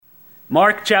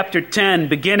Mark chapter 10,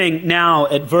 beginning now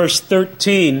at verse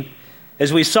 13.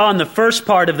 As we saw in the first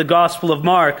part of the Gospel of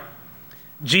Mark,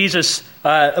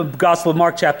 Gospel of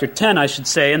Mark chapter 10, I should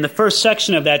say, in the first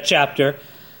section of that chapter,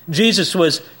 Jesus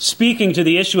was speaking to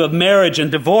the issue of marriage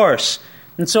and divorce.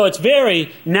 And so it's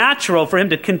very natural for him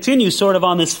to continue sort of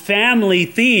on this family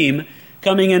theme,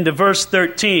 coming into verse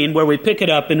 13, where we pick it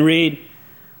up and read,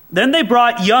 "Then they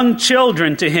brought young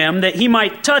children to him that he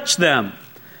might touch them.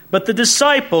 But the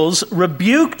disciples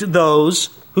rebuked those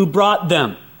who brought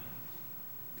them."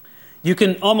 You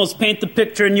can almost paint the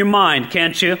picture in your mind,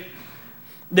 can't you?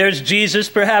 There's Jesus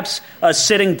perhaps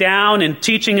sitting down and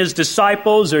teaching his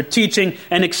disciples or teaching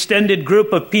an extended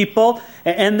group of people.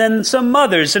 And then some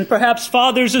mothers and perhaps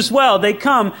fathers as well. They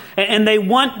come and they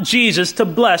want Jesus to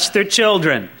bless their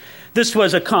children. This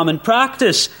was a common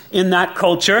practice in that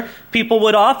culture. People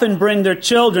would often bring their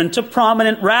children to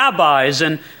prominent rabbis,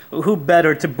 and who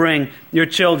better to bring your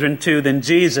children to than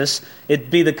Jesus? It'd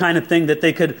be the kind of thing that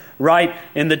they could write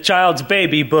in the child's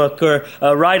baby book or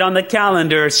write on the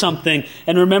calendar or something.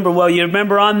 And you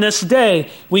remember on this day,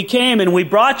 we came and we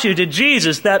brought you to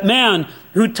Jesus, that man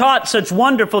who taught such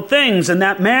wonderful things, and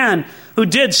that man who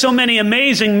did so many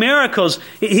amazing miracles.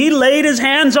 He laid his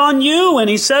hands on you and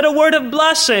he said a word of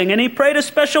blessing and he prayed a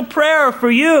special prayer for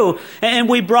you, and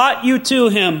we brought you to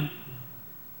him.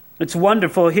 It's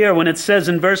wonderful here when it says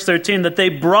in verse 13 that they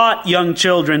brought young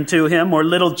children to him, or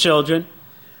little children.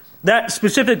 That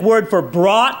specific word for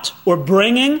brought or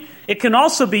bringing, it can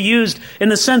also be used in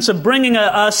the sense of bringing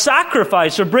a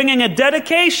sacrifice or bringing a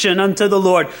dedication unto the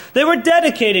Lord. They were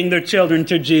dedicating their children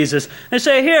to Jesus. They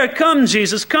say, "Here, come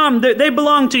Jesus, come. They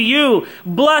belong to you.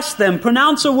 Bless them.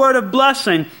 Pronounce a word of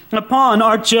blessing upon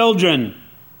our children."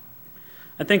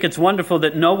 I think it's wonderful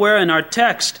that nowhere in our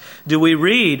text do we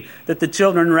read that the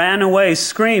children ran away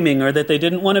screaming or that they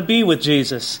didn't want to be with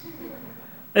Jesus.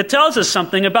 It tells us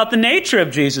something about the nature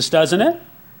of Jesus, doesn't it?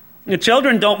 The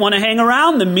children don't want to hang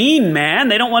around the mean man.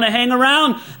 They don't want to hang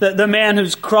around the man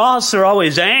who's cross or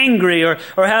always angry or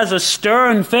has a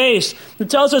stern face. It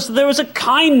tells us that there was a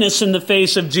kindness in the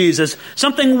face of Jesus,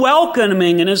 something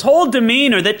welcoming in his whole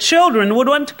demeanor, that children would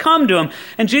want to come to him.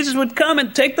 And Jesus would come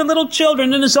and take the little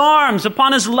children in his arms,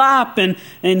 upon his lap, and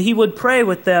he would pray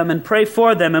with them and pray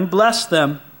for them and bless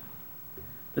them.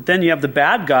 But then you have the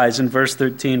bad guys in verse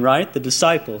 13, right? The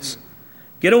disciples.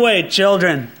 "Get away,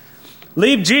 children.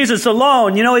 Leave Jesus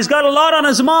alone. He's got a lot on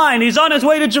his mind. He's on his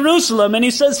way to Jerusalem, and he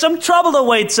says some trouble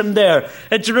awaits him there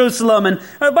at Jerusalem. And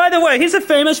by the way, he's a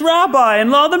famous rabbi,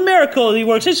 and all the miracles he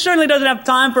works. He certainly doesn't have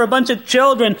time for a bunch of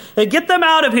children. Get them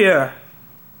out of here."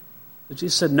 But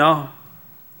Jesus said, No,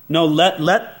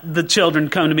 let the children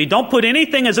come to me. Don't put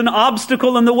anything as an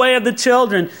obstacle in the way of the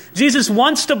children. Jesus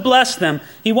wants to bless them.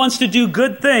 He wants to do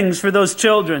good things for those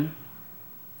children.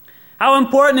 How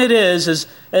important it is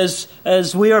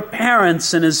as we are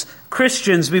parents and as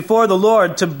Christians before the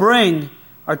Lord to bring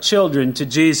our children to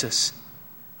Jesus.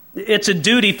 It's a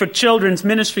duty for children's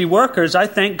ministry workers. I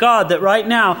thank God that right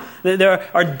now that there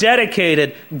are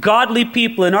dedicated, godly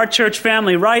people in our church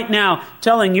family right now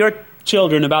telling your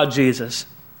children about Jesus.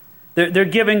 They're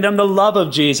giving them the love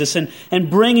of Jesus and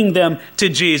bringing them to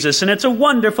Jesus. And it's a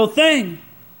wonderful thing.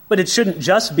 But it shouldn't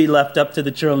just be left up to the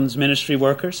children's ministry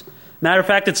workers. Matter of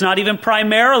fact, it's not even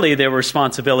primarily their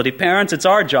responsibility. Parents, it's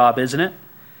our job, isn't it?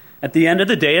 At the end of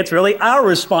the day, it's really our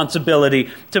responsibility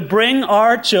to bring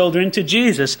our children to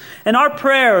Jesus. And our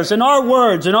prayers and our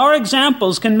words and our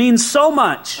examples can mean so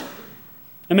much.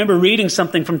 I remember reading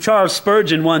something from Charles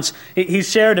Spurgeon once. He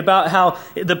shared about how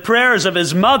the prayers of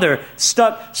his mother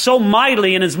stuck so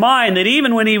mightily in his mind that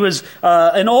even when he was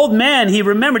an old man, he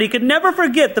remembered. He could never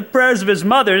forget the prayers of his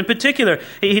mother. In particular,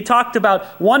 he talked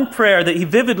about one prayer that he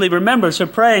vividly remembers her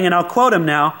praying, and I'll quote him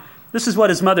now. This is what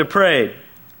his mother prayed.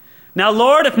 "Now,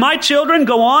 Lord, if my children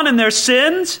go on in their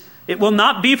sins, it will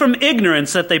not be from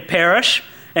ignorance that they perish,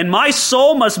 and my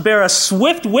soul must bear a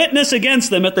swift witness against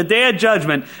them at the day of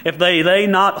judgment if they lay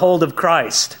not hold of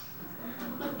Christ."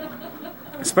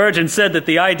 Spurgeon said that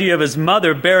the idea of his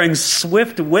mother bearing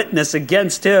swift witness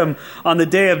against him on the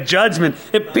day of judgment,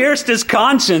 it pierced his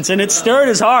conscience and it stirred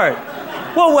his heart.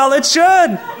 Well, it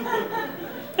should.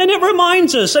 And it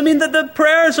reminds us, that the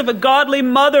prayers of a godly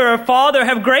mother or father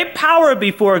have great power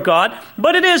before God,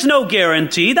 but it is no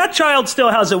guarantee. That child still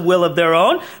has a will of their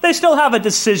own. They still have a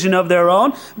decision of their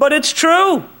own, but it's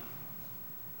true.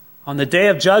 On the day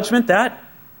of judgment,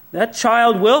 that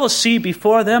child will see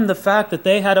before them the fact that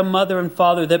they had a mother and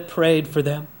father that prayed for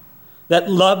them, that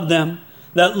loved them,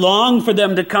 that longed for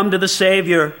them to come to the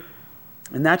Savior.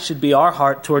 And that should be our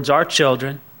heart towards our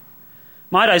children.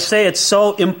 Might I say it's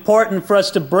so important for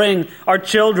us to bring our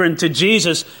children to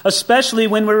Jesus, especially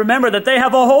when we remember that they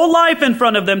have a whole life in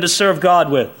front of them to serve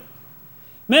God with.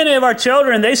 Many of our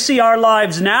children, they see our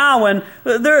lives now and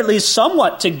they're at least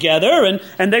somewhat together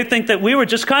and they think that we were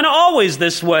just kind of always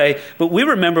this way. But we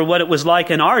remember what it was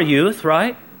like in our youth,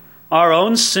 right? Our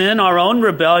own sin, our own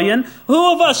rebellion.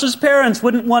 Who of us as parents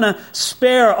wouldn't want to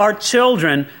spare our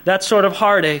children that sort of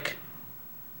heartache?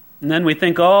 And then we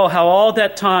think, oh, how all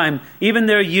that time, even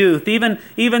their youth, even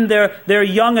their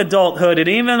young adulthood, and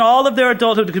even all of their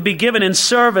adulthood could be given in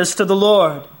service to the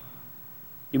Lord.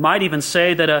 You might even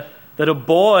say that a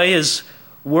boy is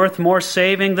worth more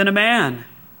saving than a man.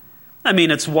 I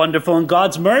mean, it's wonderful in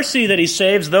God's mercy that He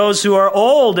saves those who are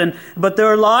old, but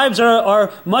their lives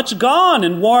are much gone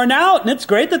and worn out, and it's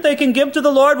great that they can give to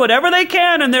the Lord whatever they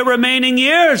can in their remaining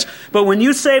years. But when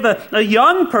you save a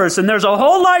young person, there's a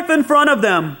whole life in front of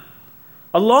them.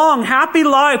 A long, happy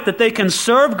life that they can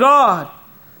serve God.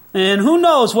 And who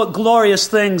knows what glorious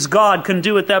things God can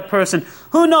do with that person.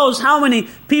 Who knows how many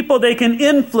people they can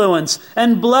influence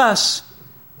and bless.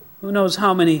 Who knows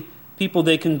how many people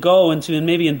they can go into and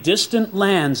maybe in distant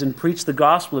lands and preach the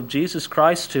gospel of Jesus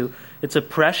Christ to. It's a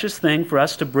precious thing for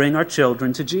us to bring our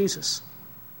children to Jesus.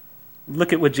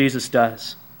 Look at what Jesus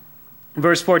does.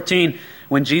 Verse 14,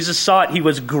 when Jesus saw it, He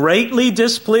was greatly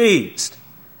displeased.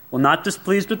 Well, not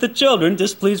displeased with the children,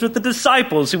 displeased with the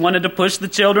disciples who wanted to push the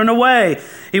children away.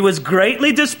 He was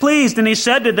greatly displeased, and He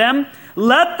said to them,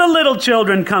 "Let the little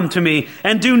children come to me,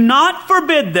 and do not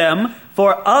forbid them,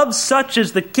 for of such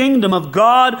is the kingdom of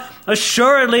God.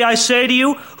 Assuredly, I say to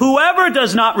you, whoever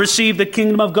does not receive the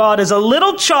kingdom of God as a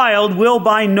little child will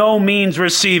by no means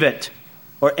receive it,"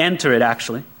 or enter it,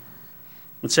 actually.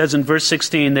 It says in verse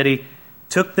 16 that He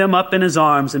took them up in His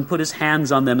arms and put His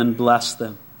hands on them and blessed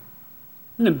them.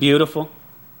 Isn't it beautiful?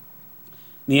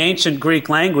 In the ancient Greek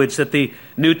language that the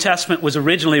New Testament was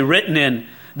originally written in,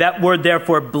 that word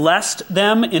therefore, blessed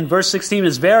them, in verse 16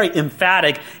 is very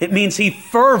emphatic. It means He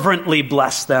fervently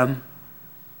blessed them.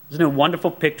 Isn't it a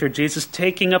wonderful picture? Jesus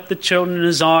taking up the children in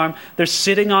His arm. They're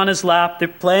sitting on His lap. They're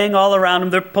playing all around Him.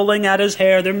 They're pulling at His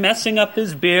hair. They're messing up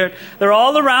His beard. They're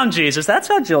all around Jesus. That's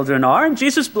how children are. And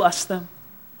Jesus blessed them.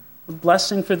 A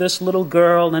blessing for this little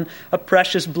girl and a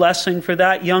precious blessing for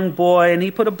that young boy. And He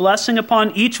put a blessing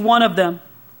upon each one of them.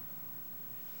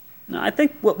 Now, I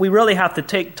think what we really have to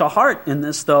take to heart in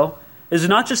this, though, is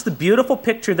not just the beautiful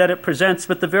picture that it presents,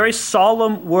 but the very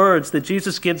solemn words that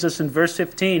Jesus gives us in verse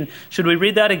 15. Should we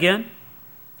read that again?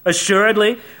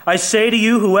 Assuredly, I say to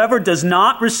you, whoever does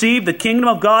not receive the kingdom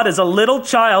of God as a little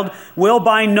child will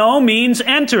by no means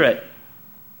enter it.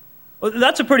 Well,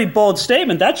 that's a pretty bold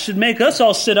statement. That should make us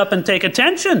all sit up and take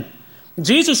attention.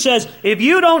 Jesus says, if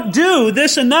you don't do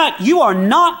this and that, you are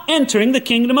not entering the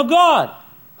kingdom of God.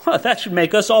 Well, that should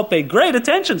make us all pay great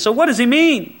attention. So what does He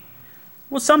mean?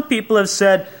 Well, some people have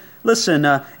said, listen,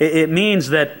 it means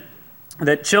that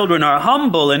children are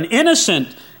humble and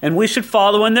innocent, and we should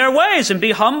follow in their ways and be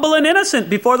humble and innocent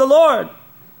before the Lord.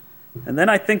 And then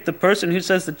I think the person who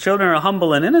says the children are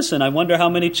humble and innocent, I wonder how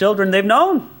many children they've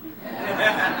known.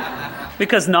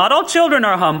 Because not all children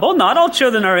are humble, not all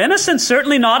children are innocent,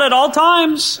 certainly not at all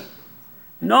times.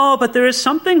 No, but there is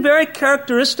something very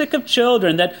characteristic of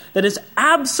children that is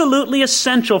absolutely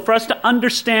essential for us to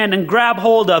understand and grab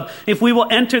hold of if we will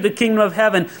enter the kingdom of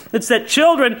heaven. It's that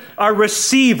children are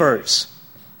receivers.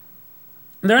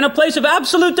 They're in a place of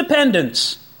absolute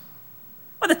dependence.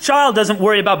 Well, the child doesn't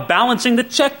worry about balancing the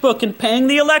checkbook and paying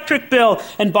the electric bill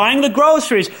and buying the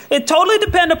groceries. They totally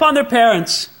depend upon their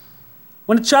parents.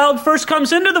 When a child first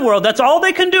comes into the world, that's all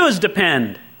they can do is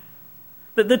depend.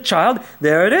 The child,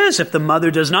 there it is. If the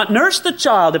mother does not nurse the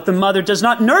child, if the mother does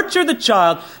not nurture the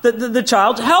child, the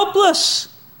child's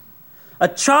helpless. A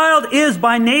child is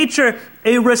by nature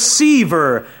a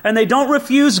receiver, and they don't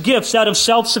refuse gifts out of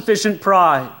self-sufficient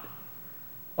pride.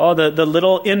 Oh, the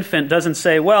little infant doesn't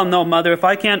say, well, no, mother, if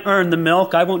I can't earn the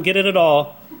milk, I won't get it at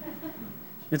all.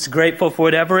 It's grateful for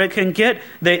whatever it can get.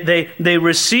 They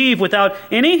receive without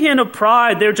any hint of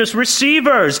pride. They're just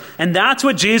receivers. And that's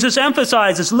what Jesus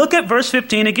emphasizes. Look at verse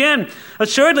 15 again.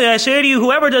 Assuredly, I say to you,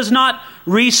 whoever does not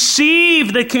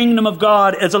receive the kingdom of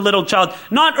God as a little child,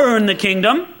 not earn the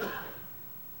kingdom,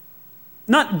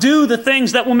 not do the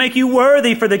things that will make you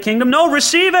worthy for the kingdom. No,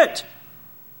 receive it.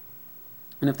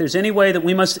 And if there's any way that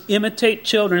we must imitate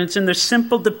children, it's in their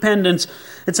simple dependence.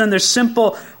 It's in their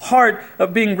simple heart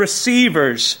of being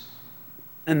receivers.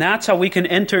 And that's how we can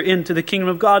enter into the kingdom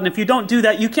of God. And if you don't do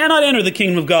that, you cannot enter the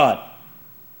kingdom of God.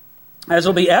 As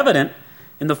will be evident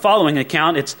in the following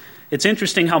account, It's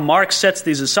interesting how Mark sets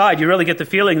these aside. You really get the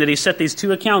feeling that he set these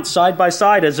two accounts side by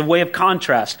side as a way of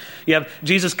contrast. You have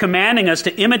Jesus commanding us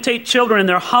to imitate children in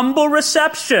their humble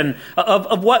reception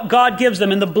of what God gives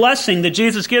them and the blessing that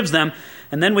Jesus gives them.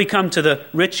 And then we come to the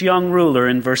rich young ruler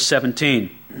in verse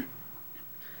 17.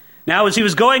 Now, as he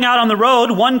was going out on the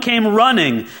road, one came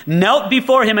running, knelt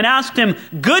before him and asked him,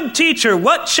 "Good teacher,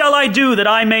 what shall I do that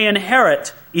I may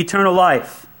inherit eternal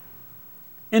life?"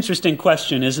 Interesting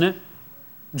question, isn't it?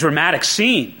 Dramatic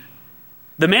scene.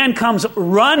 The man comes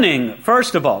running,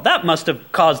 first of all. That must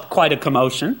have caused quite a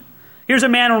commotion. Here's a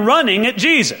man running at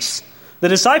Jesus. The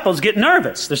disciples get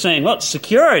nervous. They're saying, well, it's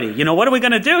security. What are we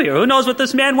going to do here? Who knows what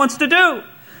this man wants to do?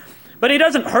 But he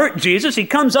doesn't hurt Jesus. He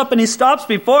comes up and he stops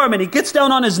before him and he gets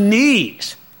down on his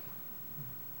knees.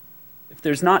 If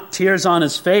there's not tears on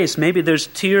his face, maybe there's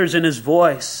tears in his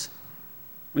voice.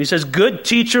 He says, "Good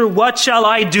teacher, what shall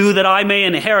I do that I may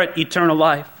inherit eternal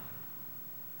life?"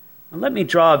 Now, let me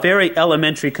draw a very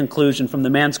elementary conclusion from the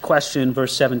man's question in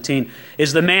verse 17,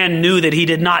 is the man knew that he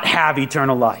did not have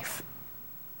eternal life.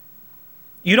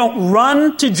 You don't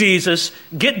run to Jesus,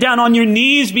 get down on your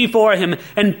knees before him,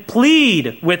 and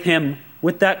plead with him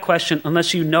with that question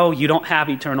unless you know you don't have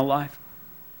eternal life.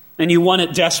 And you want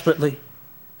it desperately.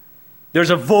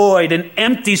 There's a void, an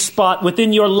empty spot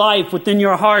within your life, within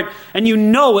your heart, and you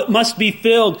know it must be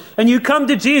filled. And you come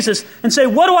to Jesus and say,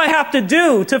 what do I have to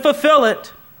do to fulfill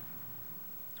it?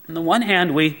 On the one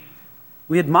hand, we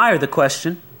admire the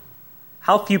question.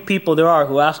 How few people there are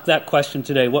who ask that question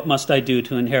today, what must I do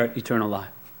to inherit eternal life?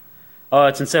 Oh,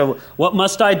 it's instead, what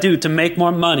must I do to make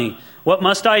more money? What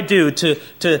must I do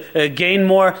to gain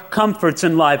more comforts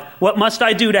in life? What must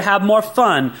I do to have more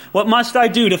fun? What must I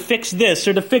do to fix this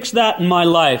or to fix that in my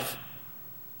life?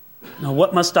 Now,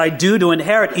 what must I do to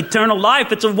inherit eternal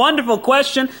life? It's a wonderful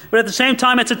question, but at the same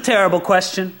time, it's a terrible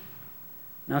question.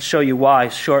 And I'll show you why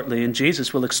shortly, and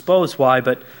Jesus will expose why,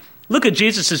 but look at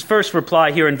Jesus' first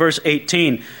reply here in verse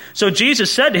 18. So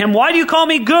Jesus said to him, "Why do you call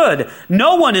me good?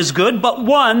 No one is good but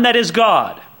one, that is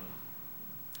God."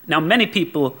 Now, many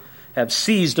people have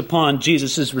seized upon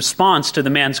Jesus' response to the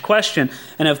man's question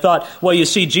and have thought, well, you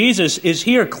see, Jesus is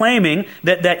here claiming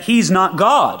that he's not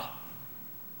God.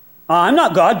 I'm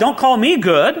not God, don't call me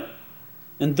good.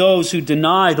 And those who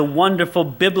deny the wonderful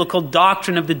biblical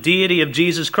doctrine of the deity of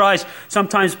Jesus Christ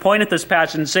sometimes point at this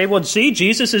passage and say, well, see,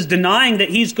 Jesus is denying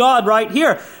that he's God right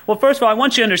here. Well, first of all, I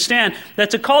want you to understand that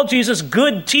to call Jesus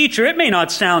good teacher, it may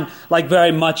not sound like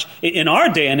very much in our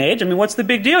day and age. I mean, what's the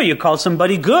big deal? You call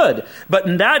somebody good. But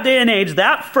in that day and age,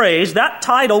 that phrase, that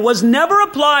title was never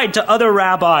applied to other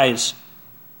rabbis.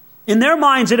 In their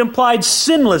minds, it implied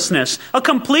sinlessness, a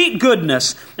complete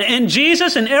goodness. And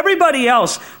Jesus and everybody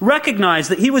else recognized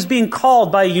that he was being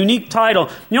called by a unique title.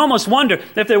 You almost wonder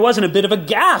if there wasn't a bit of a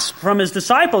gasp from his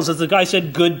disciples as the guy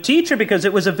said, good teacher, because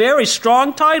it was a very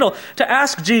strong title to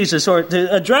ask Jesus or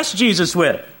to address Jesus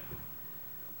with.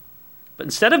 But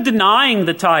instead of denying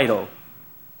the title,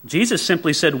 Jesus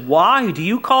simply said, "Why do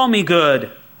you call me good?"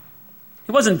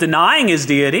 He wasn't denying his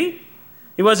deity.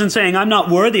 He wasn't saying, "I'm not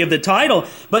worthy of the title,"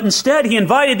 but instead he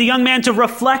invited the young man to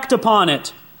reflect upon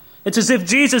it. It's as if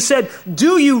Jesus said,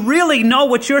 "Do you really know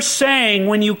what you're saying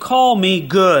when you call me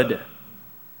good?"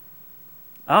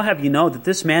 I'll have you know that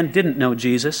this man didn't know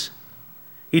Jesus.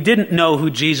 He didn't know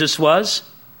who Jesus was.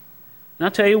 And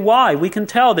I'll tell you why. We can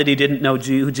tell that he didn't know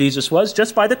who Jesus was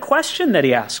just by the question that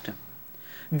he asked him.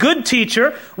 "Good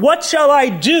teacher, what shall I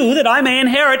do that I may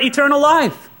inherit eternal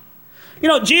life?"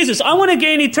 Jesus, I want to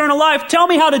gain eternal life. Tell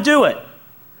me how to do it.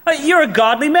 You're a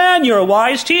godly man. You're a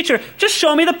wise teacher. Just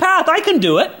show me the path. I can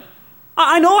do it.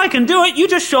 I know I can do it. You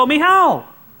just show me how.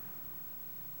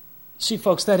 See,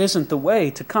 folks, that isn't the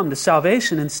way to come to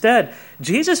salvation. Instead,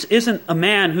 Jesus isn't a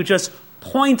man who just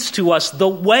points to us the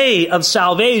way of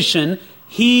salvation.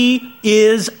 He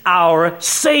is our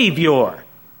Savior.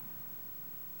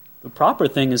 The proper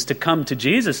thing is to come to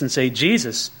Jesus and say,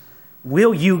 "Jesus,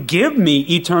 will you give me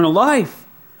eternal life?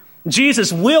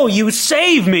 Jesus, will you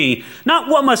save me? Not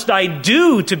what must I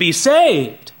do to be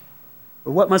saved?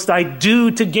 Or what must I do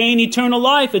to gain eternal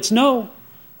life?" It's no.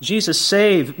 Jesus,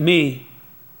 save me.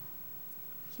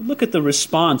 So look at the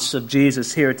response of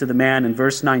Jesus here to the man in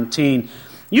verse 19.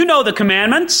 You know the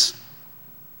commandments.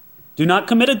 Do not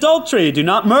commit adultery, do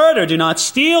not murder, do not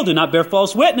steal, do not bear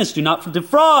false witness, do not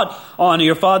defraud, honor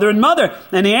your father and mother.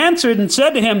 And he answered and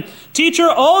said to him, "Teacher,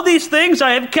 all these things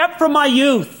I have kept from my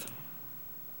youth."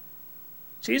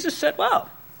 Jesus said, well,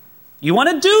 you want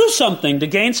to do something to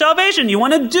gain salvation. You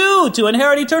want to do to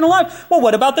inherit eternal life. Well,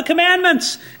 what about the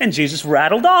commandments? And Jesus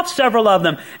rattled off several of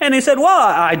them. And he said, well,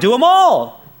 I do them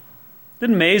all.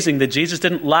 Isn't it amazing that Jesus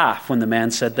didn't laugh when the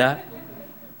man said that?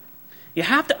 You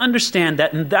have to understand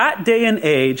that in that day and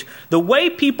age, the way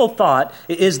people thought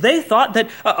is they thought that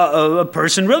a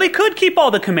person really could keep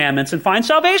all the commandments and find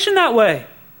salvation that way.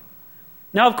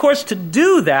 Now, of course, to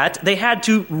do that, they had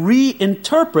to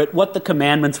reinterpret what the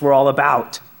commandments were all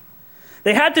about.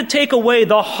 They had to take away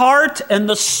the heart and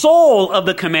the soul of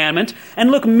the commandment and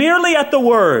look merely at the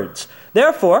words.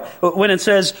 Therefore, when it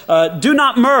says, do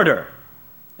not murder,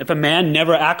 if a man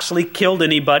never actually killed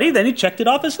anybody, then he checked it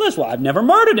off his list. Well, I've never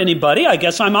murdered anybody. I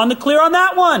guess I'm on the clear on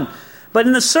that one. But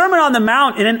in the Sermon on the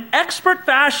Mount, in an expert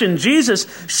fashion,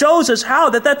 Jesus shows us how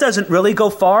that doesn't really go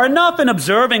far enough in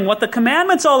observing what the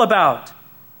commandment's all about.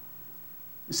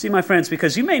 You see, my friends,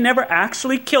 because you may never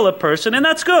actually kill a person, and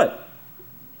that's good.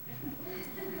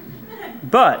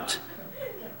 But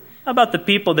how about the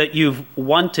people that you've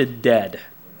wanted dead?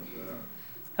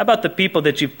 How about the people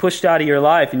that you've pushed out of your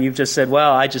life and you've just said,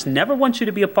 well, I just never want you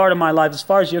to be a part of my life. As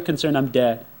far as you're concerned, I'm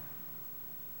dead.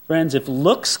 Friends, if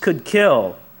looks could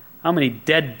kill, how many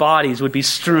dead bodies would be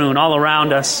strewn all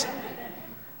around us?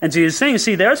 And Jesus is saying,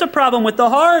 see, there's a problem with the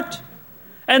heart.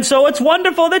 And so it's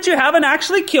wonderful that you haven't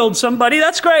actually killed somebody.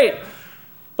 That's great.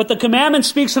 But the commandment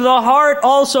speaks to the heart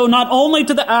also, not only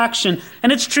to the action.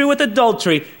 And it's true with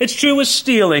adultery. It's true with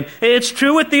stealing. It's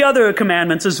true with the other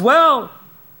commandments as well.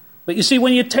 But you see,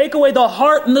 when you take away the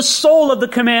heart and the soul of the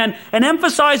command and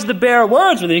emphasize the bare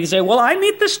words, then you can say, well, I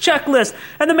meet this checklist.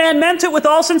 And the man meant it with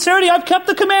all sincerity. I've kept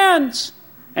the commands.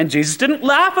 And Jesus didn't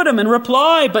laugh at him and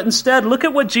reply, but instead, look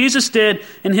at what Jesus did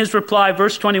in his reply.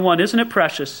 Verse 21, isn't it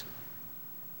precious?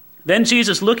 Then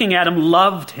Jesus, looking at him,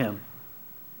 loved him.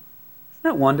 Isn't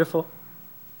that wonderful?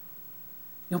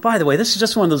 You know, by the way, this is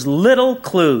just one of those little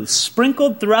clues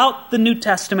sprinkled throughout the New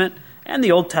Testament and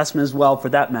the Old Testament as well, for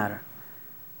that matter,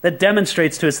 that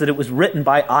demonstrates to us that it was written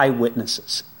by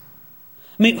eyewitnesses.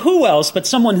 I mean, who else but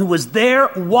someone who was there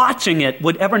watching it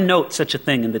would ever note such a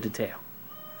thing in the detail?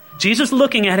 Jesus,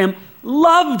 looking at him,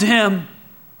 loved him.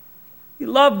 He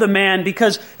loved the man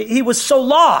because he was so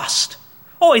lost.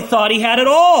 Oh, he thought he had it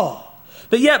all.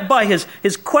 But yet by his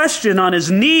question on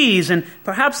his knees and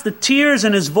perhaps the tears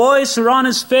in his voice or on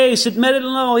his face admitted,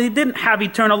 no, he didn't have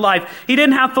eternal life. He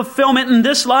didn't have fulfillment in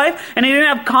this life, and he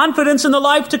didn't have confidence in the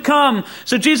life to come.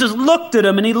 So Jesus looked at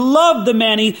him and he loved the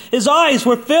man. His eyes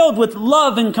were filled with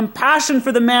love and compassion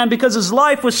for the man because his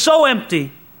life was so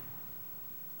empty.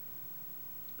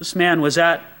 This man was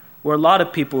at where a lot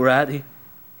of people were at.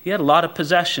 He had a lot of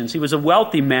possessions. He was a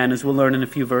wealthy man, as we'll learn in a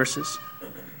few verses.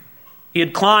 He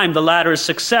had climbed the ladder of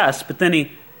success, but then he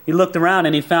looked around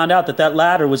and he found out that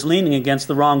ladder was leaning against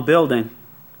the wrong building.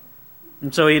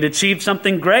 And so he had achieved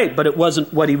something great, but it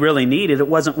wasn't what he really needed. It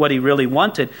wasn't what he really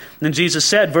wanted. And then Jesus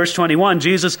said, verse 21,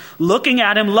 Jesus, looking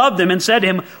at him, loved him and said to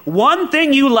him, one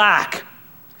thing you lack.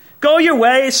 Go your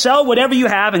way, sell whatever you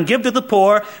have and give to the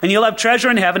poor, and you'll have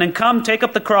treasure in heaven, and come, take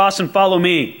up the cross and follow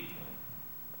me.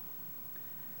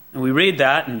 And we read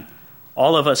that, and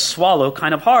all of us swallow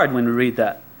kind of hard when we read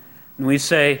that. And we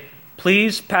say,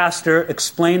 please, Pastor,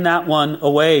 explain that one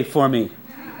away for me.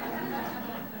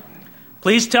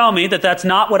 Please tell me that that's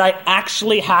not what I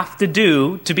actually have to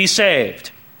do to be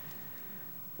saved.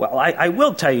 Well, I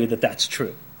will tell you that that's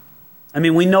true. I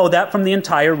mean, we know that from the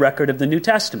entire record of the New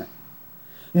Testament.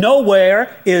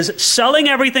 Nowhere is selling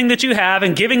everything that you have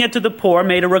and giving it to the poor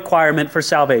made a requirement for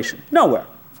salvation. Nowhere.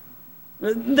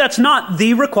 That's not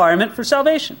the requirement for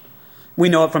salvation. We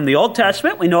know it from the Old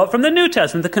Testament. We know it from the New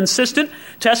Testament. The consistent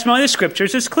testimony of the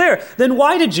Scriptures is clear. Then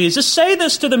why did Jesus say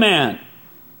this to the man?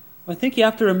 Well, I think you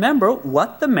have to remember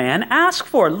what the man asked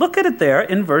for. Look at it there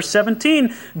in verse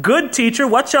 17. Good teacher,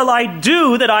 what shall I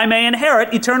do that I may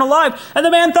inherit eternal life? And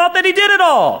the man thought that he did it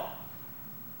all.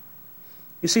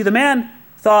 You see, the man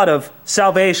thought of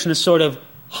salvation as sort of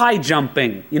high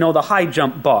jumping. You know, the high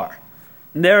jump bar.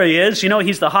 And there he is,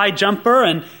 he's the high jumper,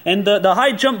 and the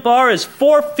high jump bar is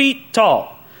 4 feet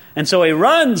tall. And so he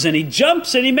runs and he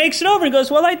jumps and he makes it over. He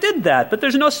goes, well, I did that. But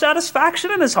there's no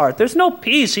satisfaction in his heart. There's no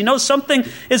peace. He knows something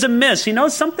is amiss. He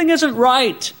knows something isn't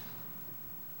right.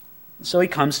 So he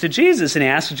comes to Jesus and he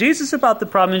asks Jesus about the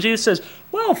problem. And Jesus says,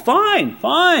 well,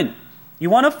 fine. You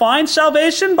want to find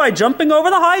salvation by jumping over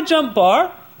the high jump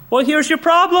bar? Well, here's your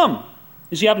problem,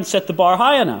 is you haven't set the bar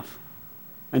high enough.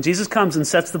 And Jesus comes and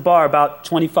sets the bar about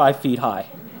 25 feet high.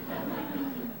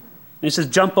 And he says,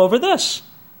 jump over this.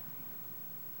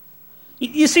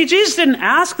 You see, Jesus didn't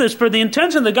ask this for the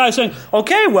intention of the guy saying,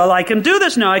 okay, well, I can do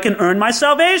this now. I can earn my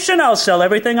salvation. I'll sell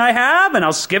everything I have and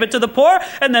I'll give it to the poor.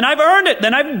 And then I've earned it.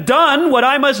 Then I've done what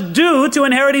I must do to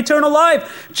inherit eternal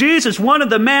life. Jesus wanted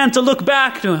the man to look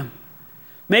back to him,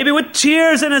 maybe with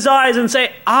tears in his eyes, and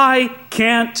say, I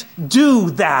can't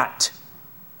do that.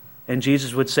 And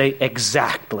Jesus would say,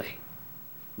 exactly.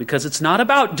 Because it's not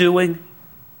about doing.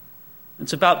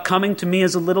 It's about coming to me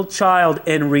as a little child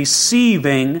and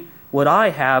receiving what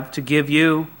I have to give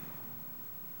you.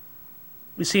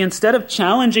 You see, instead of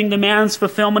challenging the man's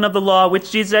fulfillment of the law,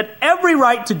 which Jesus had every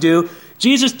right to do,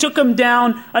 Jesus took him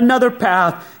down another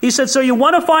path. He said, so you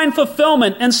want to find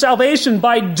fulfillment and salvation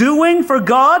by doing for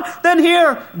God? Then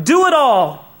here, do it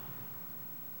all.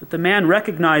 But the man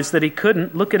recognized that he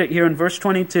couldn't. Look at it here in verse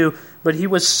 22. But he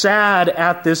was sad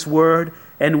at this word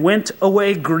and went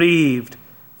away grieved,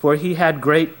 for he had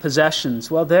great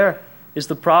possessions. Well, there is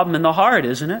the problem in the heart,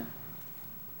 isn't it?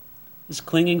 His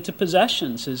clinging to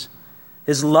possessions,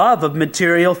 his love of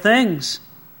material things.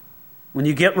 When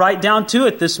you get right down to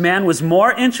it, this man was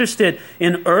more interested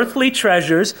in earthly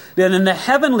treasures than in the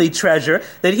heavenly treasure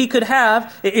that he could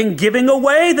have in giving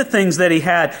away the things that he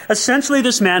had. Essentially,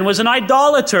 this man was an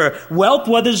idolater. Wealth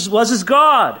was his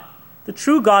God. The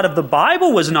true God of the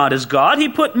Bible was not his God. He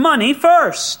put money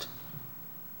first.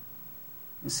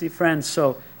 You see, friends,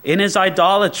 so in his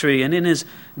idolatry and in his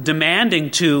demanding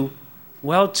to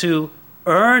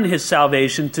earn his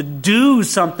salvation, to do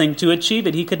something to achieve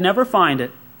it, he could never find it.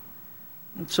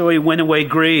 And so he went away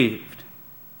grieved.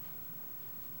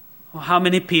 Well, how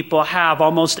many people have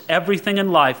almost everything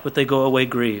in life, but they go away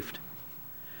grieved?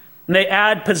 And they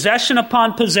add possession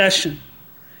upon possession.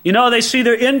 You know, they see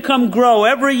their income grow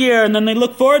every year, and then they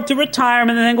look forward to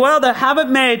retirement, and they think, well, they have it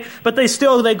made, but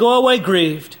they go away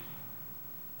grieved.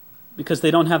 Because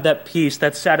they don't have that peace,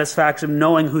 that satisfaction,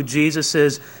 knowing who Jesus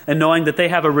is, and knowing that they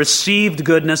have a received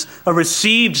goodness, a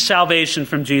received salvation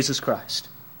from Jesus Christ.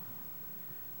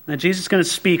 Now, Jesus is going to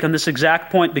speak on this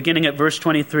exact point beginning at verse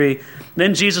 23.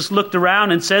 Then Jesus looked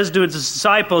around and says to his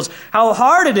disciples, how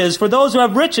hard it is for those who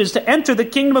have riches to enter the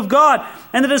kingdom of God.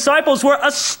 And the disciples were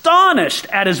astonished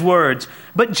at his words.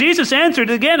 But Jesus answered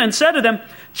again and said to them,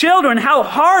 children, how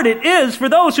hard it is for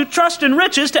those who trust in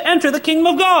riches to enter the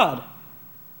kingdom of God.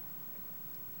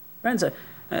 Friends,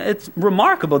 it's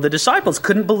remarkable. The disciples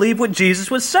couldn't believe what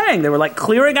Jesus was saying. They were like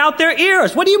clearing out their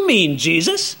ears. What do you mean,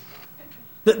 Jesus?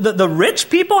 The rich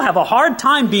people have a hard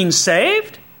time being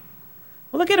saved?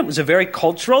 Well, again, it was a very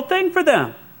cultural thing for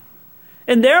them.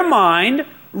 In their mind,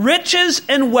 riches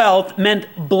and wealth meant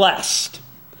blessed.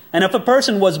 And if a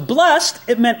person was blessed,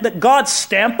 it meant that God's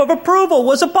stamp of approval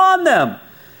was upon them.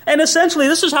 And essentially,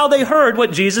 this is how they heard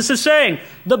what Jesus is saying.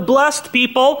 The blessed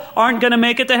people aren't going to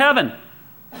make it to heaven.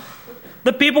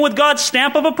 The people with God's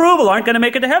stamp of approval aren't going to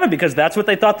make it to heaven, because that's what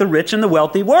they thought the rich and the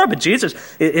wealthy were. But Jesus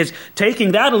is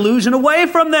taking that illusion away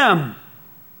from them.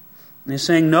 And he's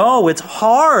saying, no, it's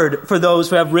hard for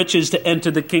those who have riches to enter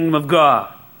the kingdom of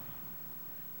God.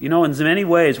 You know, in many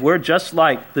ways, we're just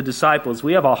like the disciples.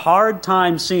 We have a hard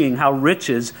time seeing how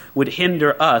riches would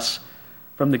hinder us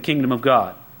from the kingdom of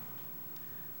God.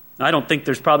 I don't think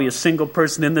there's probably a single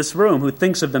person in this room who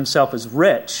thinks of themselves as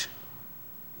rich.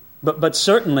 But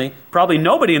certainly, probably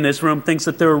nobody in this room thinks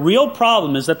that their real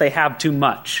problem is that they have too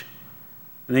much.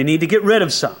 And they need to get rid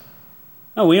of some.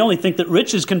 No, we only think that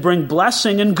riches can bring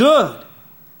blessing and good.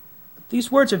 But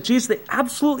these words of Jesus, they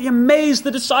absolutely amaze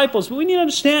the disciples. But we need to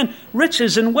understand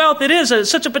riches and wealth. It is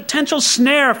such a potential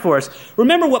snare for us.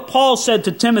 Remember what Paul said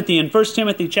to Timothy in 1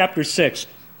 Timothy chapter 6.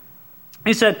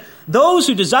 He said, those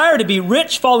who desire to be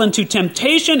rich fall into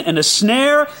temptation and a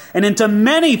snare, and into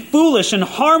many foolish and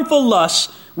harmful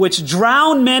lusts, which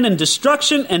drown men in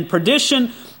destruction and perdition.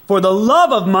 For the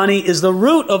love of money is the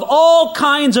root of all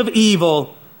kinds of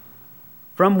evil,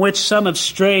 from which some have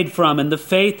strayed from in the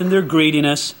faith and their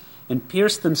greediness, and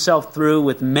pierced themselves through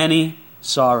with many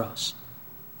sorrows.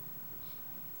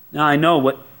 Now I know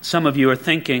what some of you are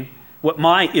thinking, what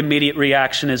my immediate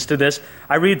reaction is to this.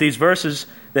 I read these verses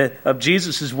of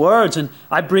Jesus' words, and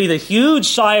I breathe a huge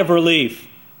sigh of relief.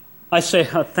 I say,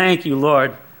 oh, thank you,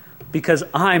 Lord, because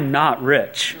I'm not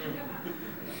rich.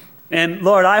 And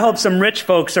Lord, I hope some rich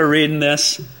folks are reading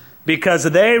this, because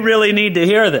they really need to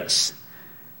hear this.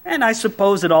 And I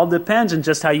suppose it all depends on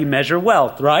just how you measure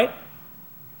wealth, right?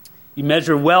 You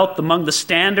measure wealth among the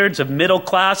standards of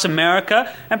middle-class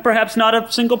America, and perhaps not a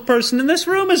single person in this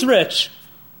room is rich.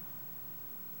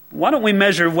 Why don't we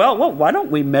measure wealth? Well, why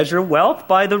don't we measure wealth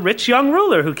by the rich young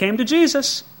ruler who came to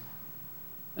Jesus?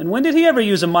 And when did he ever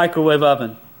use a microwave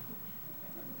oven?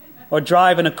 Or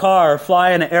drive in a car, or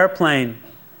fly in an airplane,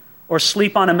 or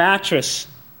sleep on a mattress,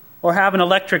 or have an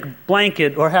electric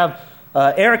blanket, or have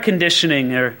air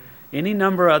conditioning, or any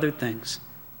number of other things?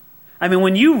 I mean,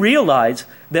 when you realize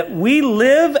that we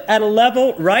live at a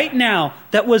level right now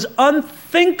that was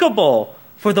unthinkable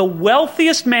for the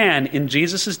wealthiest man in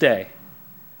Jesus' day,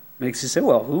 makes you say,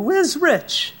 well, who is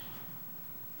rich?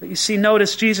 But you see,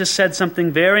 notice Jesus said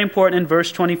something very important in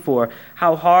verse 24.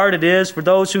 How hard it is for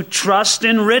those who trust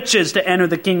in riches to enter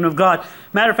the kingdom of God.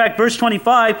 Matter of fact, verse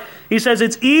 25, he says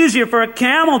it's easier for a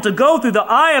camel to go through the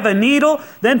eye of a needle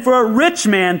than for a rich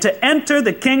man to enter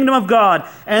the kingdom of God.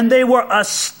 And they were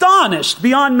astonished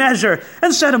beyond measure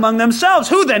and said among themselves,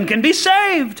 who then can be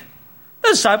saved? The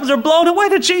disciples are blown away.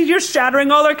 You're shattering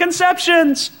all their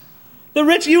conceptions.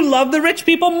 You love the rich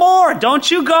people more, don't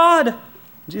you, God?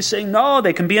 Jesus saying, no,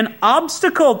 they can be an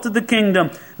obstacle to the kingdom.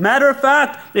 Matter of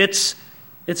fact, it's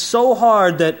so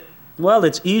hard that, well,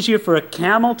 it's easier for a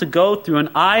camel to go through an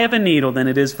eye of a needle than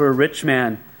it is for a rich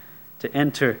man to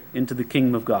enter into the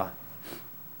kingdom of God.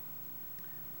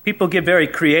 People get very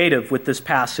creative with this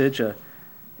passage.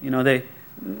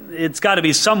 It's got to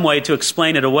be some way to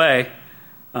explain it away.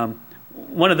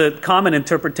 One of the common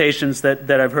interpretations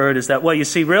that I've heard is that, well, you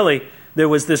see, really, there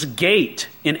was this gate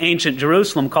in ancient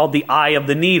Jerusalem called the Eye of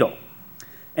the Needle.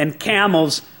 And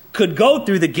camels could go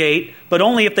through the gate, but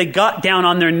only if they got down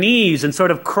on their knees and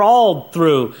sort of crawled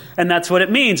through. And that's what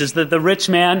it means, is that the rich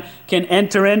man can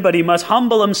enter in, but he must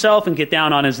humble himself and get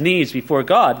down on his knees before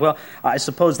God. Well, I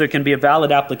suppose there can be a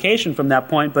valid application from that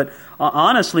point, but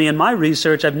honestly, in my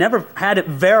research, I've never had it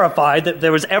verified that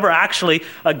there was ever actually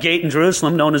a gate in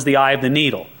Jerusalem known as the Eye of the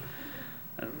Needle.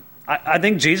 I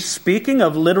think Jesus is speaking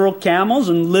of literal camels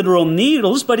and literal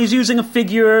needles, but he's using a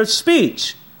figure of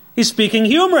speech. He's speaking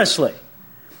humorously.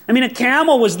 I mean, a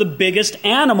camel was the biggest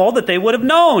animal that they would have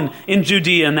known in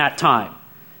Judea in that time.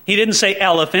 He didn't say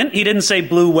elephant. He didn't say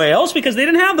blue whales because they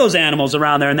didn't have those animals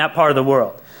around there in that part of the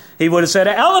world. He would have said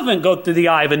an elephant go through the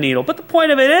eye of a needle. But the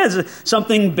point of it is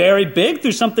something very big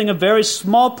through something a very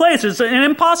small place. It's an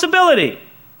impossibility.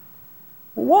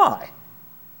 Why?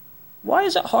 Why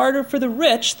is it harder for the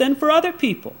rich than for other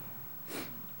people?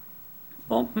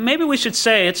 Well, maybe we should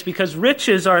say it's because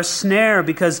riches are a snare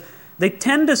because they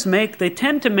tend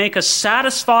to make us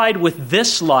satisfied with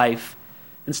this life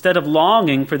instead of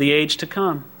longing for the age to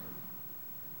come.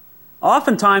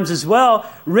 Oftentimes as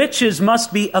well, riches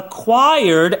must be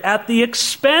acquired at the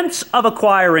expense of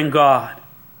acquiring God.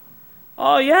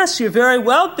 Oh yes, you're very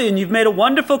wealthy and you've made a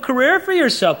wonderful career for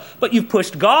yourself, but you've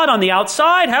pushed God on the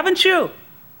outside, haven't you?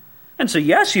 And so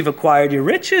yes, you've acquired your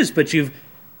riches, but you've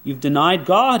denied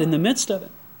God in the midst of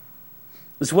it.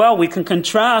 As well, we can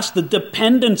contrast the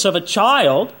dependence of a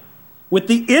child with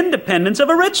the independence of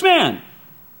a rich man.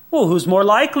 Well, who's more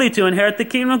likely to inherit the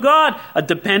kingdom of God? A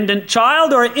dependent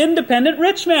child or an independent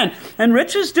rich man? And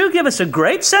riches do give us a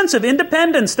great sense of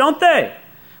independence, don't they?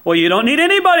 Well, you don't need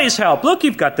anybody's help. Look,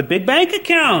 you've got the big bank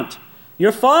account.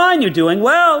 You're fine. You're doing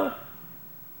well.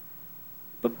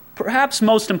 But perhaps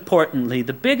most importantly,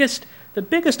 the biggest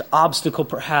obstacle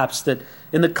perhaps that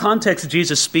in the context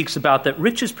Jesus speaks about that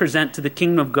riches present to the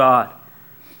kingdom of God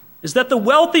is that the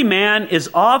wealthy man is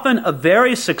often a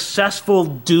very successful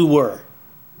doer.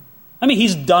 I mean,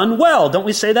 he's done well. Don't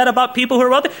we say that about people who are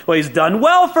wealthy? Well, he's done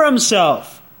well for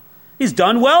himself. He's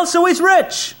done well, so he's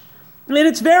rich. I mean,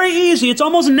 it's very easy. It's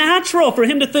almost natural for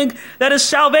him to think that his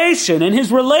salvation and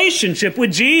his relationship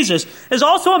with Jesus is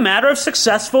also a matter of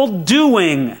successful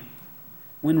doing,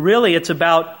 when really it's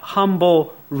about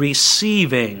humble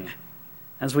receiving,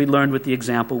 as we learned with the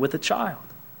example with the child.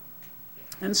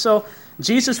 And so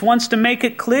Jesus wants to make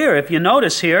it clear. If you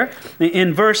notice here,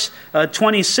 in verse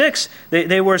 26,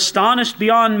 they were astonished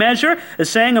beyond measure,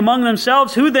 saying among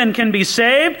themselves, who then can be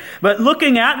saved? But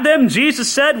looking at them,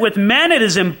 Jesus said, with men it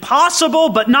is impossible,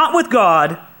 but not with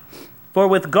God. For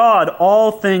with God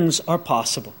all things are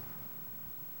possible.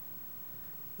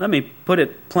 Let me put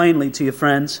it plainly to you,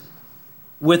 friends.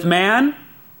 With man,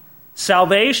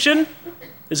 salvation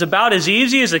is about as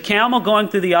easy as a camel going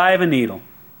through the eye of a needle.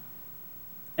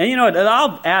 And you know what,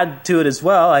 I'll add to it as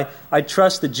well. I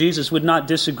trust that Jesus would not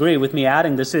disagree with me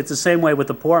adding this. It's the same way with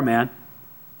the poor man.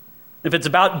 If it's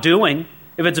about doing,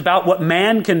 if it's about what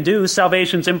man can do,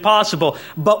 salvation's impossible.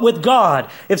 But with God,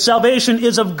 if salvation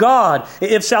is of God,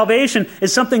 if salvation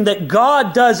is something that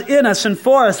God does in us and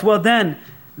for us, well then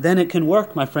it can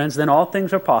work, my friends. Then all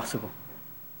things are possible.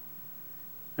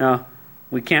 Now,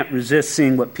 we can't resist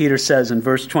seeing what Peter says in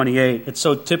verse 28. It's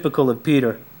so typical of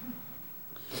Peter.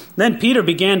 Then Peter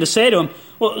began to say to him,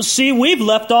 well, see, we've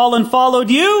left all and followed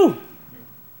you.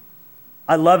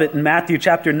 I love it in Matthew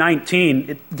chapter 19.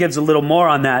 It gives a little more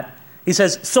on that. He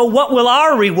says, so what will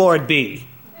our reward be?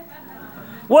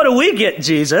 What do we get,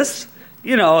 Jesus?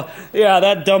 You know, yeah,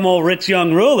 that dumb old rich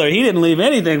young ruler, he didn't leave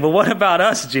anything, but what about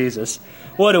us, Jesus?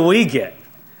 What do we get?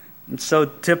 It's so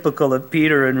typical of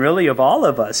Peter and really of all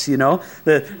of us, you know.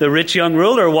 The rich young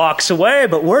ruler walks away,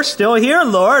 but we're still here,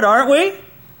 Lord, aren't we?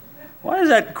 Why does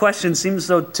that question seem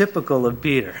so typical of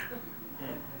Peter?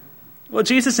 Well,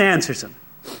 Jesus answers him.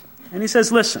 And he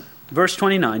says, listen, verse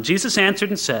 29, Jesus answered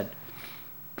and said,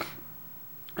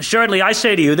 assuredly, I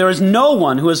say to you, there is no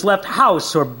one who has left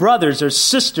house or brothers or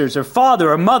sisters or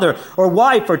father or mother or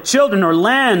wife or children or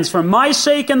lands for my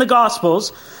sake and the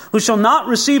gospel's, who shall not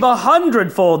receive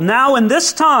 100-fold now in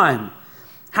this time,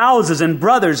 houses and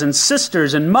brothers and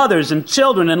sisters and mothers and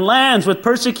children and lands with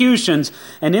persecutions,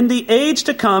 and in the age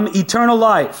to come eternal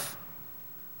life.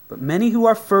 But many who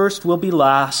are first will be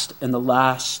last, and the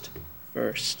last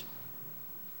first.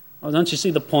 Oh, don't you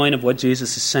see the point of what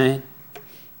Jesus is saying?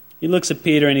 He looks at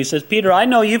Peter and he says, Peter, I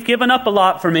know you've given up a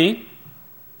lot for me.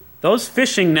 Those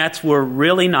fishing nets were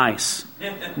really nice.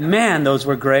 Man, those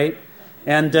were great.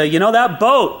 And that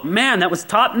boat, man, that was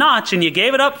top notch, and you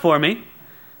gave it up for me.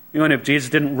 You know, and if Jesus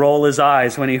didn't roll his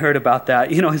eyes when he heard about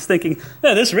that, he's thinking,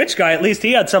 yeah, this rich guy, at least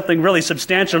he had something really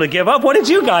substantial to give up. What did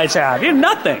you guys have? You had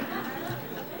nothing.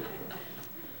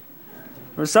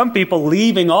 For some people,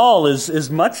 leaving all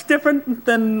is much different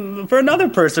than for another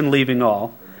person leaving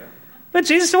all. But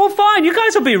Jesus said, well, fine, you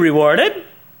guys will be rewarded.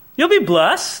 You'll be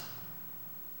blessed.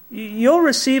 You'll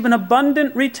receive an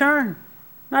abundant return.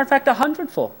 Matter of fact,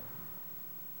 100-fold.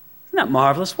 Isn't that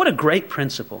marvelous? What a great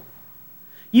principle.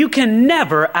 You can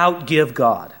never outgive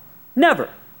God. Never.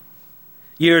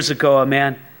 Years ago, a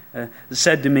man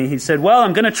said to me, he said, well,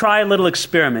 I'm going to try a little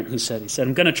experiment, he said,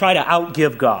 I'm going to try to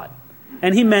outgive God.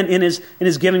 And he meant in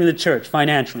his giving to the church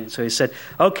financially. So he said,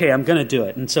 okay, I'm going to do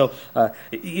it. And so,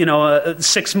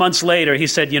 6 months later, he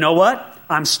said, you know what?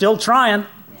 I'm still trying.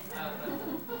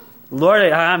 Lord,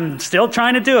 I'm still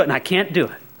trying to do it, and I can't do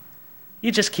it.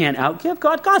 You just can't outgive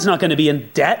God. God's not going to be in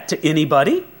debt to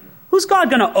anybody. Who's God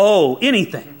going to owe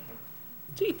anything?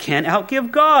 So you can't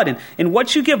outgive God. And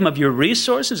what you give him of your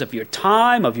resources, of your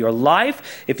time, of your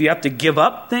life, if you have to give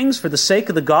up things for the sake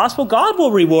of the gospel, God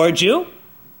will reward you.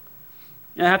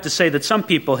 I have to say that some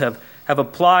people have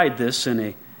applied this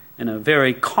in a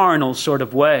very carnal sort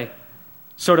of way,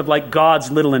 sort of like God's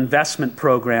little investment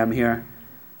program here.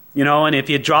 And if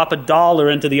you drop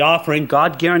 $1 into the offering,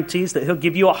 God guarantees that he'll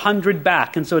give you 100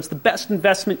 back. And so it's the best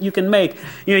investment you can make.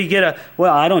 You get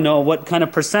I don't know what kind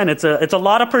of percent. It's a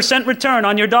lot of percent return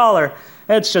on your dollar.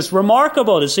 It's just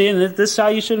remarkable to see, and this is how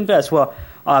you should invest. Well,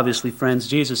 obviously, friends,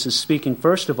 Jesus is speaking,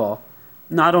 first of all,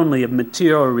 not only of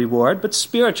material reward, but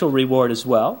spiritual reward as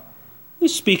well.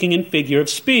 He's speaking in figure of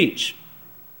speech.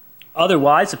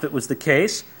 Otherwise, if it was the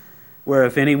case, where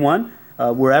if anyone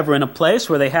were ever in a place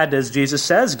where they had to, as Jesus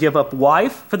says, give up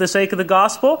wife for the sake of the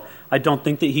gospel, I don't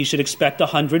think that he should expect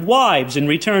 100 wives in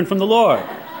return from the Lord.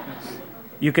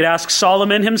 You could ask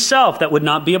Solomon himself. That would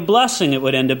not be a blessing. It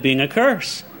would end up being a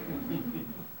curse.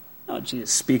 No,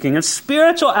 Jesus speaking of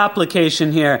spiritual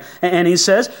application here. And he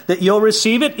says that you'll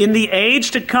receive it in the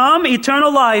age to come,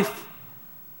 eternal life.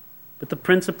 But the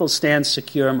principle stands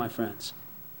secure, my friends.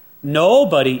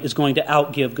 Nobody is going to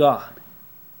outgive God.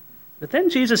 But then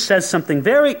Jesus says something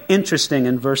very interesting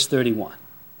in verse 31.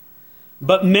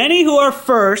 But many who are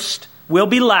first will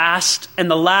be last, and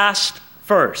the last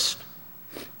first.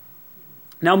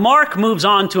 Now Mark moves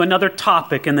on to another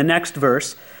topic in the next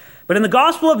verse. But in the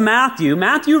Gospel of Matthew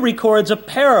records a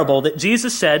parable that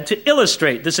Jesus said to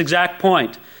illustrate this exact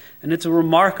point. And it's a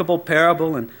remarkable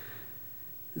parable, and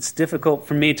it's difficult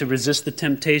for me to resist the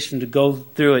temptation to go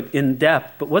through it in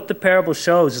depth. But what the parable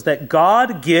shows is that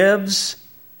God gives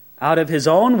out of his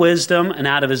own wisdom and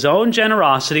out of his own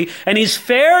generosity, and he's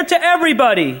fair to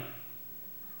everybody.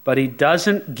 But he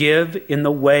doesn't give in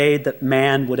the way that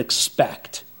man would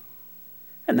expect.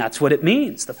 And that's what it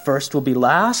means. The first will be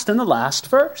last and the last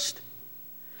first.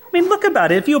 I mean, look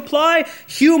about it. If you apply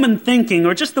human thinking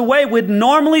or just the way we'd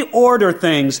normally order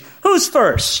things, who's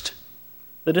first?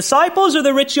 The disciples or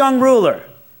the rich young ruler?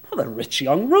 Well, the rich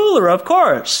young ruler, of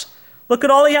course. Look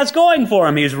at all he has going for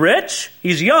him. He's rich,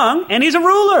 he's young, and he's a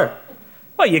ruler.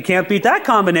 Well, you can't beat that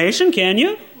combination, can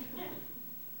you?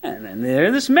 And then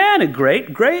there's this man, a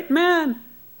great, great man.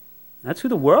 That's who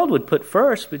the world would put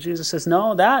first. But Jesus says,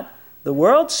 no, the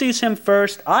world sees him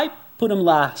first. I put him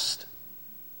last.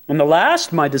 And the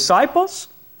last, my disciples,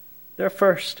 they're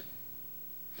first.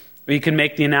 Or you can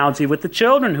make the analogy with the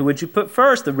children. Who would you put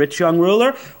first, the rich young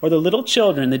ruler or the little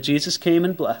children that Jesus came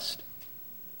and blessed?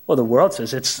 Well, the world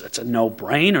says it's a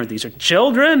no-brainer. These are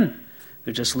children.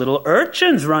 They're just little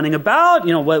urchins running about.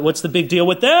 What's the big deal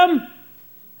with them?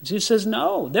 Jesus says,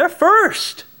 no, they're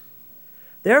first.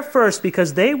 They're first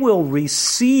because they will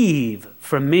receive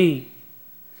from me.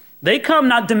 They come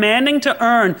not demanding to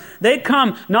earn. They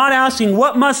come not asking,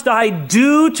 what must I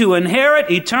do to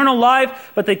inherit eternal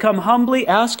life? But they come humbly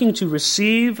asking to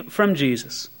receive from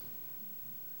Jesus.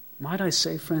 Might I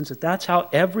say, friends, that that's how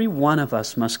every one of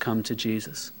us must come to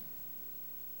Jesus.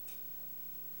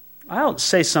 I'll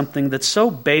say something that's so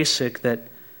basic that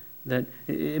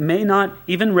it may not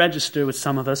even register with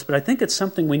some of us, but I think it's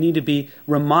something we need to be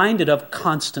reminded of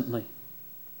constantly,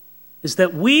 is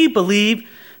that we believe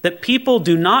that people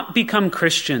do not become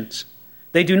Christians.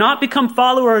 They do not become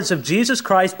followers of Jesus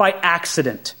Christ by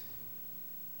accident.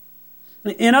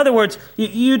 In other words,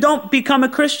 you don't become a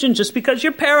Christian just because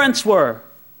your parents were,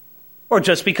 or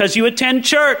just because you attend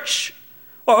church,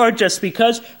 or just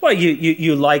because, well,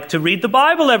 you like to read the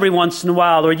Bible every once in a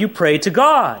while, or you pray to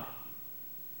God.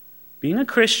 Being a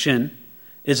Christian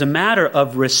is a matter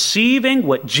of receiving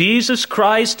what Jesus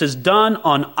Christ has done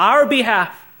on our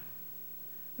behalf.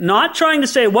 Not trying to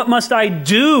say, what must I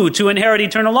do to inherit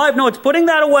eternal life? No, it's putting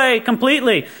that away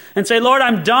completely and say, Lord,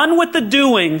 I'm done with the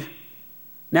doing.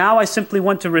 Now I simply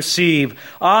want to receive.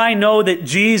 I know that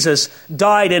Jesus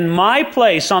died in my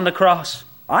place on the cross.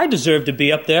 I deserve to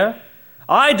be up there.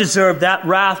 I deserve that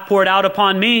wrath poured out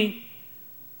upon me.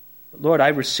 But Lord, I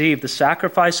receive the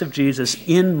sacrifice of Jesus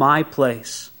in my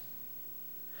place.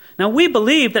 Now we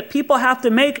believe that people have to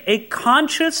make a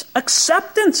conscious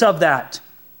acceptance of that.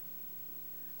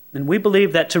 And we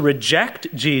believe that to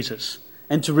reject Jesus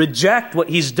and to reject what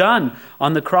he's done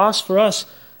on the cross for us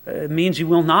means you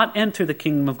will not enter the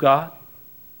kingdom of God.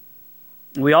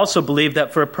 We also believe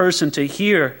that for a person to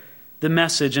hear the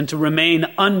message and to remain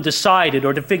undecided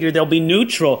or to figure they'll be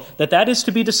neutral, that is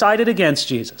to be decided against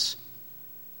Jesus.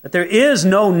 That there is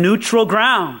no neutral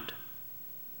ground.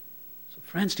 So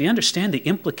friends, do you understand the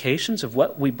implications of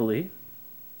what we believe?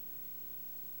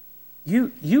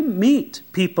 You meet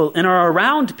people and are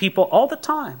around people all the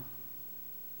time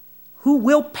who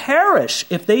will perish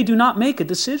if they do not make a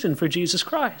decision for Jesus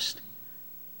Christ.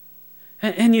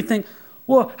 And you think,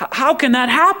 well, how can that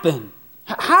happen?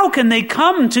 How can they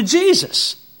come to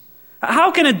Jesus?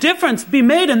 How can a difference be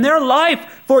made in their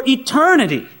life for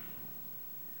eternity?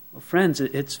 Well, friends,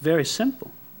 it's very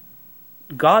simple.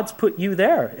 God's put you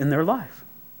there in their life.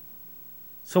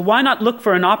 So why not look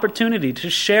for an opportunity to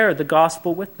share the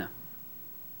gospel with them?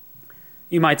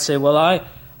 You might say, well, I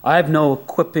have no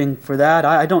equipping for that.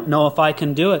 I don't know if I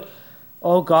can do it.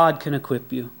 Oh, God can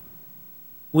equip you.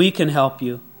 We can help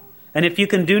you. And if you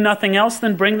can do nothing else,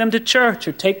 then bring them to church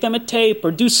or take them a tape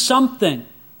or do something.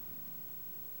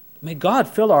 May God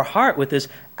fill our heart with this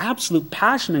absolute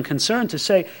passion and concern to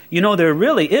say, there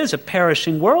really is a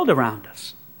perishing world around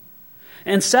us.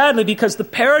 And sadly, because the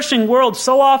perishing world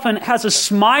so often has a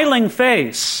smiling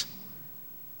face,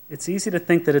 it's easy to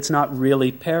think that it's not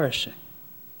really perishing.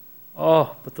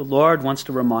 Oh, but the Lord wants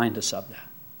to remind us of that.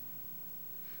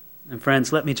 And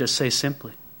friends, let me just say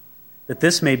simply that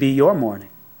this may be your morning.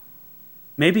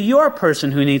 Maybe you're a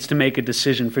person who needs to make a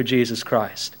decision for Jesus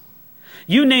Christ.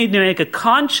 You need to make a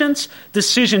conscious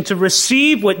decision to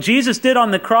receive what Jesus did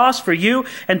on the cross for you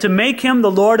and to make him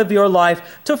the Lord of your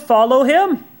life, to follow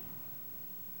him.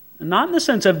 And not in the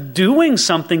sense of doing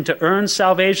something to earn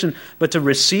salvation, but to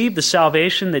receive the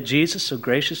salvation that Jesus so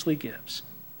graciously gives.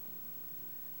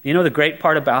 The great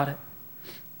part about it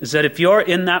is that if you're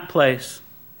in that place,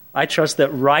 I trust that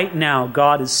right now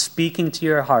God is speaking to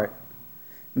your heart.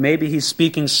 Maybe he's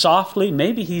speaking softly.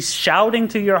 Maybe he's shouting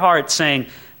to your heart saying,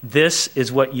 this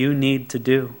is what you need to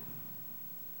do.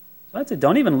 So I said,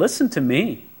 don't even listen to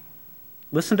me.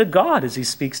 Listen to God as he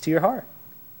speaks to your heart.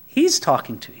 He's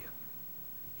talking to you.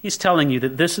 He's telling you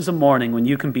that this is a morning when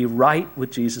you can be right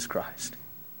with Jesus Christ.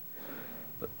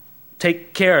 But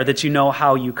take care that you know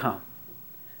how you come.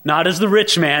 Not as the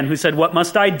rich man who said, what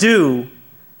must I do?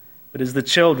 But as the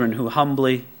children who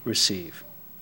humbly receive.